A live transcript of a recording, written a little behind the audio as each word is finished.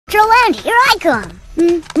Land, here I come.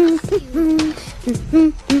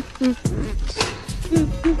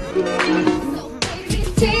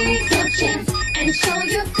 Take your chance and show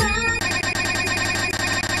your pride.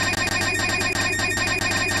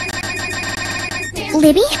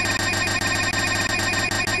 Libby?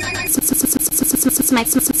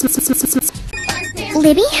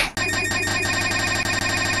 Libby?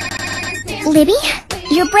 Libby?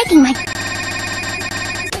 You're breaking my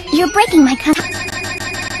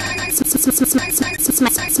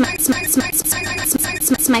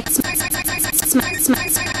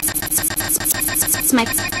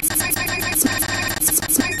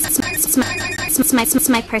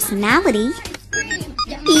my personality.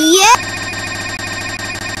 Yeah.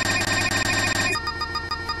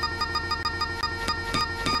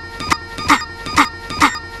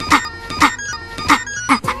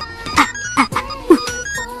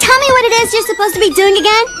 Tell me what it is you're supposed to be doing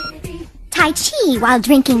again? Tai Chi while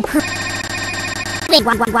drinking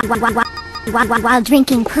while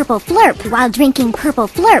drinking purple flurp, while drinking purple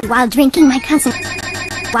flurp, while drinking my cousin,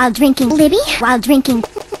 while drinking Libby, while drinking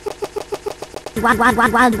relax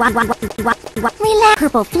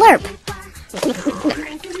purple flurp.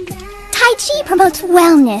 Tai Chi promotes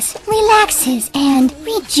wellness, relaxes, and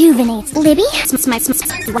rejuvenates. Libby?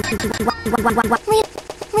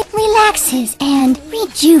 Relaxes and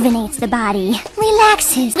rejuvenates the body.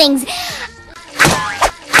 Relaxes things.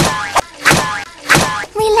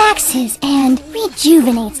 Relaxes and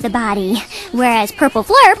rejuvenates the body. Whereas purple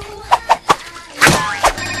flurp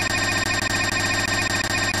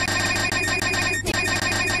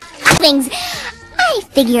things. I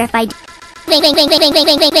figure if I do things. I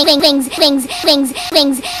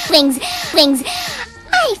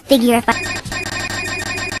figure if I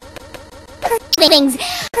things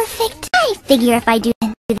perfect. I figure if I do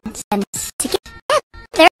them together.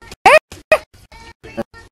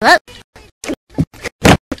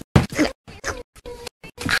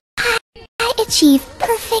 I achieve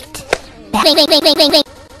perfect.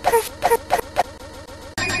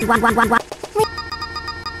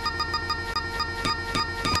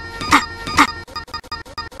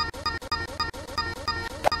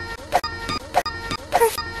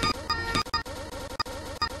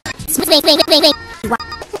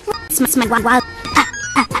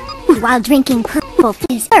 While drinking purple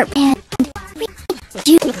flurp and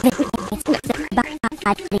rejuvenates the body.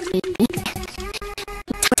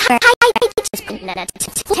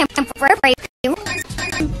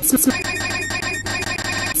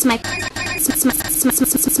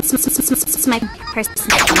 My person.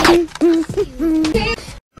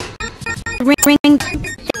 Ring.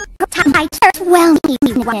 Well, my while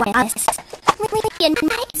drinking relaxing.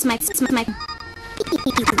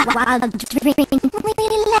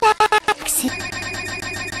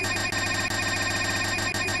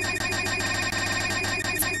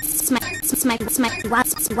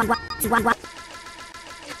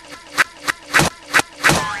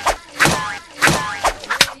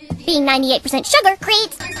 Being 98% sugar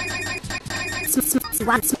creates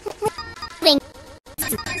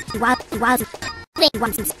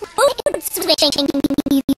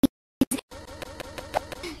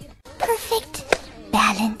perfect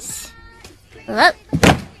balance.